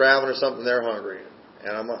 We're traveling or something, they're hungry.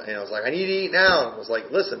 And I was like, I need to eat now. I was like,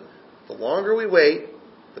 listen, the longer we wait,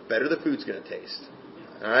 the better the food's going to taste.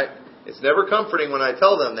 Alright? It's never comforting when I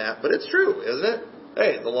tell them that, but it's true, isn't it?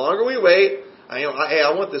 Hey, the longer we wait, I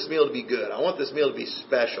want this meal to be good. I want this meal to be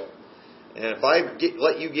special. And if I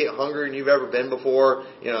let you get hungrier than you've ever been before,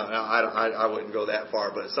 I wouldn't go that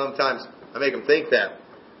far. But sometimes I make them think that.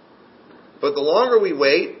 But the longer we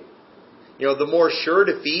wait, the more sure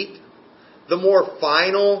defeat, the more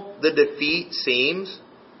final the defeat seems,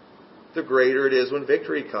 the greater it is when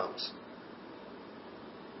victory comes.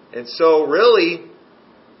 And so really,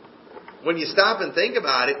 when you stop and think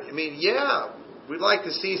about it, I mean, yeah, we'd like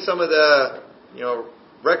to see some of the,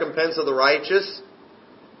 recompense of the righteous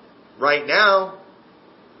right now.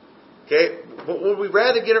 Okay, but would we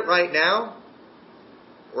rather get it right now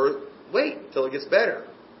or wait till it gets better?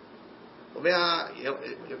 Well,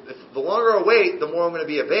 if the longer I wait, the more I'm going to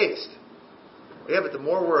be abased. Yeah, but the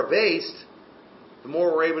more we're abased, the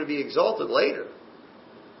more we're able to be exalted later.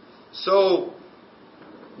 So,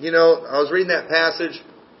 I was reading that passage.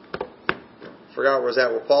 Forgot where it was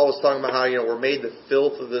at, where Paul was talking about how, we're made the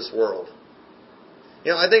filth of this world.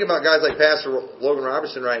 I think about guys like Pastor Logan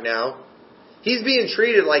Robertson right now. He's being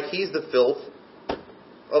treated like he's the filth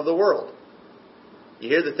of the world. You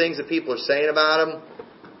hear the things that people are saying about him.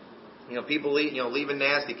 People leaving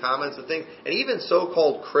nasty comments and things. And even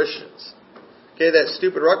so-called Christians. Okay, that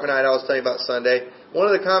stupid Ruckmanite I was telling you about Sunday. One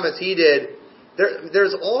of the comments he did,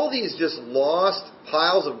 there's all these just lost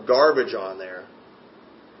piles of garbage on there.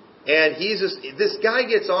 And this guy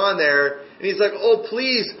gets on there and he's like, oh,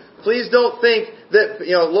 please don't think that,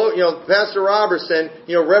 Pastor Robertson,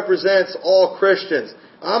 represents all Christians.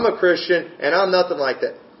 I'm a Christian and I'm nothing like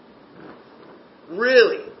that.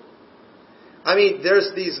 Really? I mean,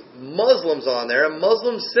 there's these Muslims on there,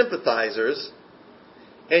 Muslim sympathizers,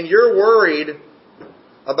 and you're worried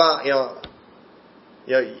about, you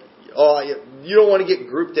don't want to get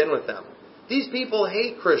grouped in with them. These people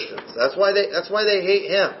hate Christians. That's why they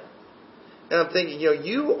hate him. And I'm thinking,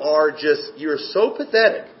 you're so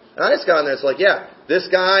pathetic. And I just got on there, it's like, yeah, this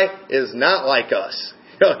guy is not like us.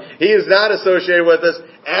 He is not associated with us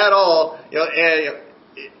at all. And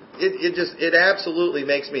it absolutely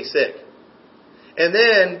makes me sick. And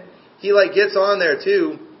then he gets on there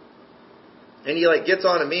too, and he gets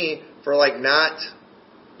on to me for not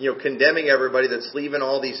condemning everybody that's leaving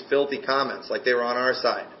all these filthy comments like they were on our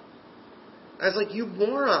side. I was like, you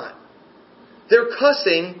moron. They're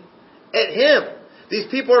cussing at him. These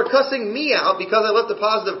people are cussing me out because I left a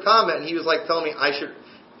positive comment, and he was telling me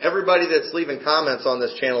everybody that's leaving comments on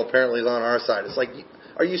this channel apparently is on our side. It's like,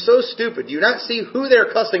 are you so stupid? Do you not see who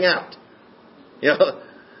they're cussing out?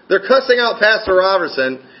 They're cussing out Pastor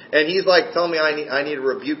Robertson, and he's telling me I need to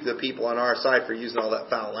rebuke the people on our side for using all that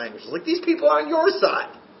foul language. It's like, these people are on your side.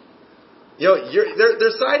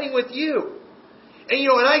 They're siding with you. And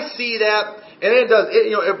and I see that, and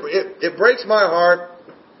it breaks my heart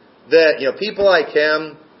that people like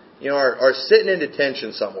him are sitting in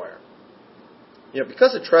detention somewhere.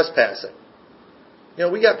 Because of trespassing.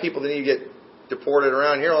 We got people that need to get deported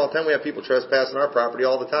around here all the time. We have people trespassing our property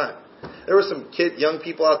all the time. There were some young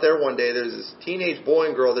people out there one day. There's this teenage boy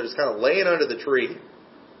and girl that was kind of laying under the tree.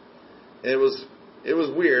 And it was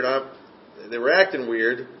weird. They were acting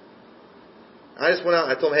weird. I just went out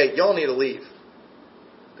and I told them, hey, y'all need to leave.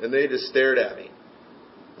 And they just stared at me.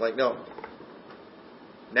 I'm like, no.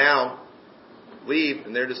 Now, leave.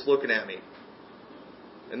 And they're just looking at me.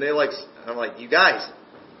 And I'm like, you guys,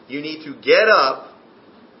 you need to get up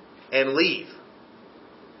and leave.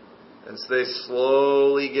 And so they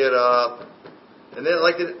slowly get up. And then,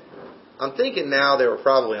 I'm thinking now they were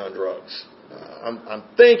probably on drugs. I'm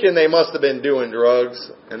thinking they must have been doing drugs,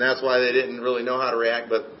 and that's why they didn't really know how to react.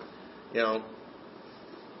 But, I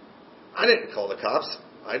didn't call the cops.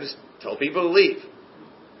 I just tell people to leave.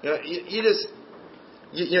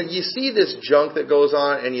 You see this junk that goes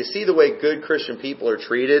on, and you see the way good Christian people are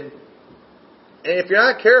treated. And if you're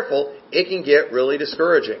not careful, it can get really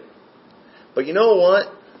discouraging. But you know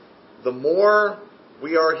what? The more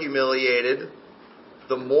we are humiliated,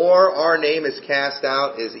 the more our name is cast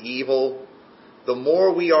out as evil, the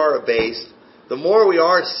more we are abased, the more we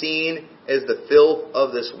are seen as the filth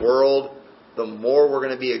of this world, the more we're going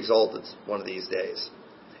to be exalted one of these days.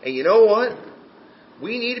 And you know what?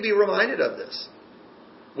 We need to be reminded of this.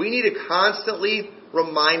 We need to constantly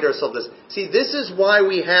remind ourselves of this. See, this is why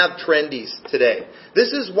we have trendies today.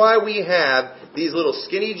 This is why we have these little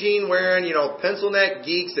skinny jean wearing, pencil neck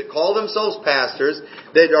geeks that call themselves pastors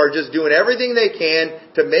that are just doing everything they can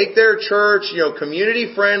to make their church,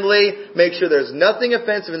 community friendly, make sure there's nothing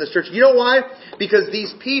offensive in this church. You know why? Because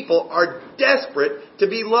these people are desperate to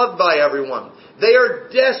be loved by everyone. They are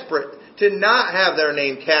desperate to not have their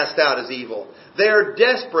name cast out as evil. They are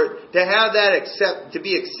desperate to have that to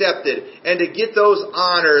be accepted and to get those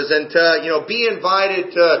honors and to, be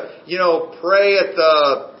invited to, pray at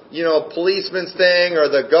the, policeman's thing or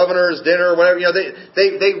the governor's dinner or whatever.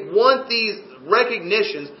 They want these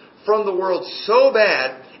recognitions from the world so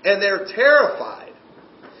bad, and they're terrified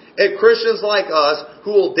at Christians like us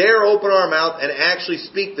who will dare open our mouth and actually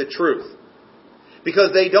speak the truth.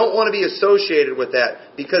 Because they don't want to be associated with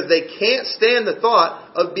that. Because they can't stand the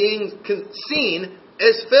thought of being seen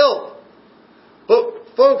as filth.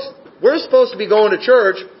 But folks, we're supposed to be going to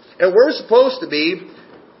church, and we're supposed to be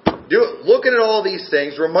looking at all these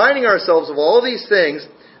things, reminding ourselves of all these things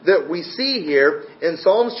that we see here in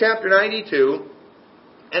Psalms chapter 92.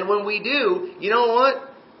 And when we do, you know what?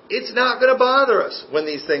 It's not going to bother us when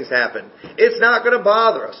these things happen. It's not going to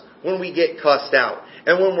bother us when we get cussed out,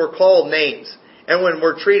 and when we're called names, and when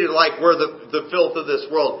we're treated like we're the filth of this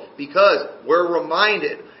world, because we're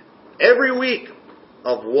reminded every week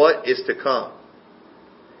of what is to come.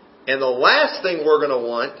 And the last thing we're going to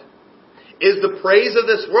want is the praise of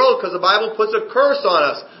this world, because the Bible puts a curse on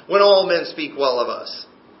us when all men speak well of us.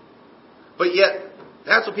 But yet,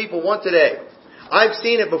 that's what people want today. I've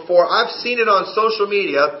seen it before. I've seen it on social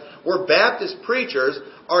media where Baptist preachers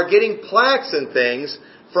are getting plaques and things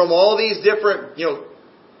from all these different,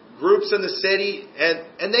 groups in the city,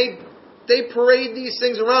 and they parade these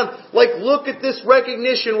things around. Like, look at this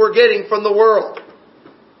recognition we're getting from the world.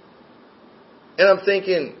 And I'm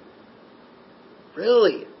thinking,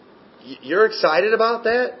 really? You're excited about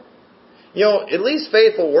that? At least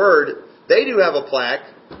Faithful Word, they do have a plaque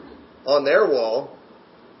on their wall.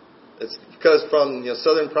 It's because from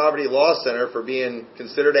Southern Poverty Law Center for being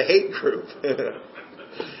considered a hate group.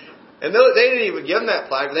 And they didn't even give them that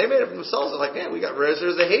plaque. They made it for themselves. They're like, man, we got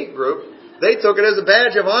registered as a hate group. They took it as a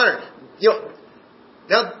badge of honor.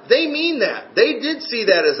 Now, they mean that. They did see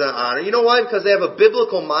that as an honor. You know why? Because they have a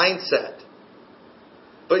biblical mindset.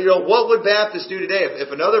 But what would Baptists do today? If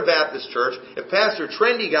another Baptist church, if Pastor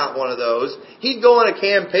Trendy got one of those, he'd go on a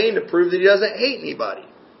campaign to prove that he doesn't hate anybody.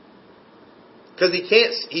 Because he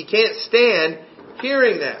can't stand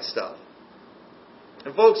hearing that stuff.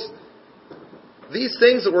 And folks, these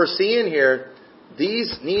things that we're seeing here,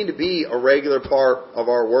 these need to be a regular part of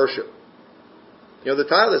our worship. The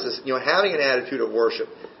title of this is, having an attitude of worship.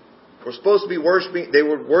 We're supposed to be worshiping. They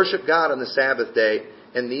would worship God on the Sabbath day,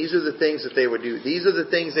 and these are the things that they would do. These are the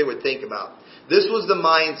things they would think about. This was the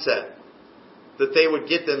mindset that they would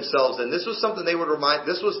get themselves in. This was something they would remind.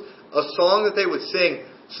 This was a song that they would sing,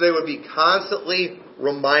 so they would be constantly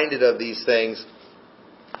reminded of these things.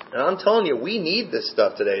 And I'm telling you, we need this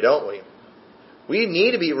stuff today, don't we? We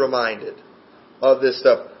need to be reminded of this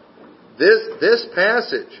stuff. This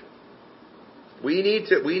passage, we need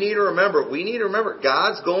to remember. We need to remember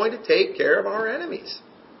God's going to take care of our enemies.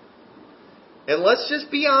 And let's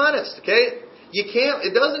just be honest, okay?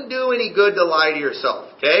 It doesn't do any good to lie to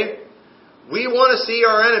yourself, okay? We want to see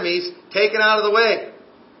our enemies taken out of the way.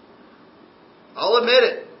 I'll admit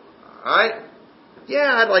it. Alright?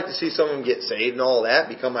 Yeah, I'd like to see some of them get saved and all that,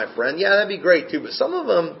 become my friend. Yeah, that'd be great too. But some of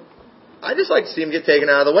them, I just like to see them get taken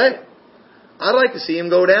out of the way. I'd like to see them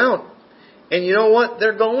go down. And you know what?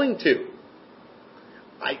 They're going to.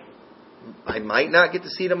 I might not get to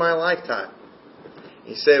see it in my lifetime.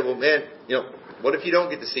 He said, well, man, what if you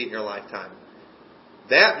don't get to see it in your lifetime?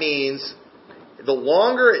 That means the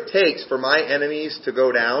longer it takes for my enemies to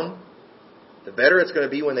go down, the better it's going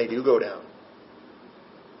to be when they do go down.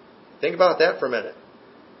 Think about that for a minute.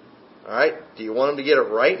 All right? Do you want them to get it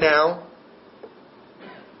right now,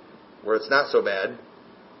 where it's not so bad,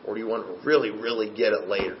 or do you want to really, really get it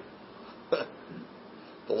later?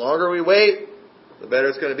 The longer we wait, the better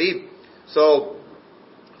it's going to be. So,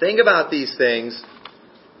 think about these things.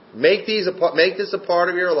 Make this a part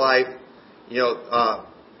of your life.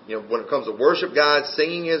 When it comes to worship God,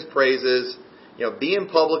 singing His praises, being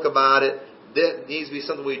public about it. That needs to be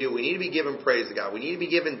something we do. We need to be giving praise to God. We need to be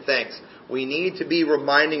giving thanks. We need to be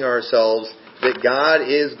reminding ourselves that God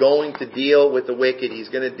is going to deal with the wicked. He's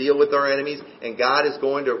going to deal with our enemies, and God is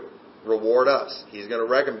going to reward us. He's going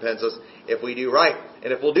to recompense us if we do right,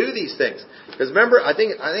 and if we'll do these things. Because remember, I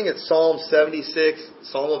think it's Psalm 76,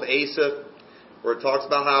 Psalm of Asaph, where it talks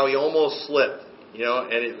about how he almost slipped.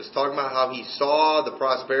 And it was talking about how he saw the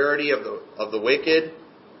prosperity of the wicked.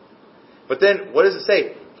 But then, what does it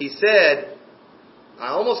say? He said, I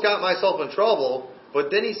almost got myself in trouble, but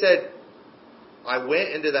then he said, I went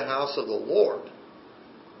into the house of the Lord,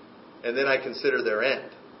 and then I considered their end.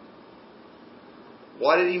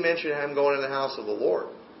 Why did he mention him going in the house of the Lord?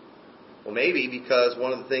 Well, maybe because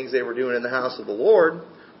one of the things they were doing in the house of the Lord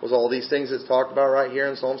was all these things that's talked about right here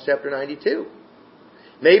in Psalms chapter 92.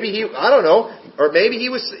 Maybe I don't know, or maybe he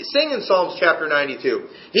was singing Psalms chapter 92.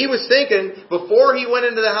 He was thinking, before he went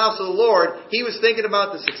into the house of the Lord, he was thinking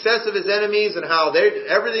about the success of his enemies and how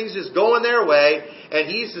everything's just going their way. And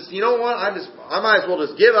he's just, you know what, I might as well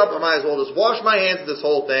just give up. I might as well just wash my hands of this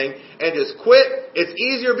whole thing and just quit. It's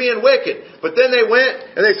easier being wicked. But then they went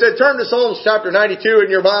and they said, turn to Psalms chapter 92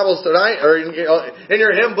 in your Bibles tonight, or in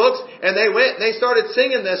your hymn books. And they went and they started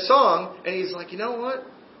singing this song. And he's like, you know what?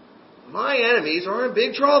 My enemies are in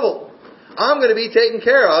big trouble. I'm going to be taken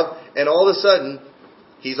care of. And all of a sudden,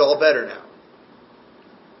 he's all better now.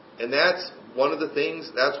 And that's one of the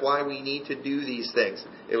things, that's why we need to do these things.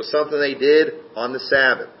 It was something they did on the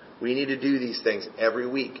Sabbath. We need to do these things every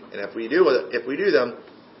week. And if we do them,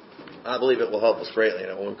 I believe it will help us greatly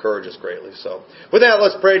and it will encourage us greatly. So with that,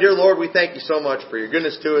 let's pray. Dear Lord, we thank you so much for your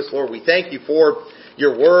goodness to us. Lord, we thank you for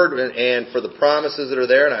your word and for the promises that are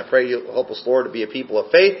there. And I pray you'll help us, Lord, to be a people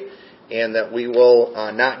of faith and that we will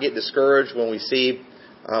not get discouraged when we see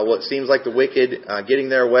what seems like the wicked getting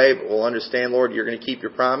their way. But we'll understand, Lord, you're going to keep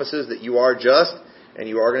your promises, that you are just and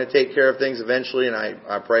you are going to take care of things eventually. And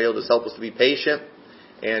I pray you'll just help us to be patient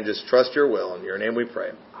and just trust your will. In your name we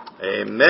pray. Amen.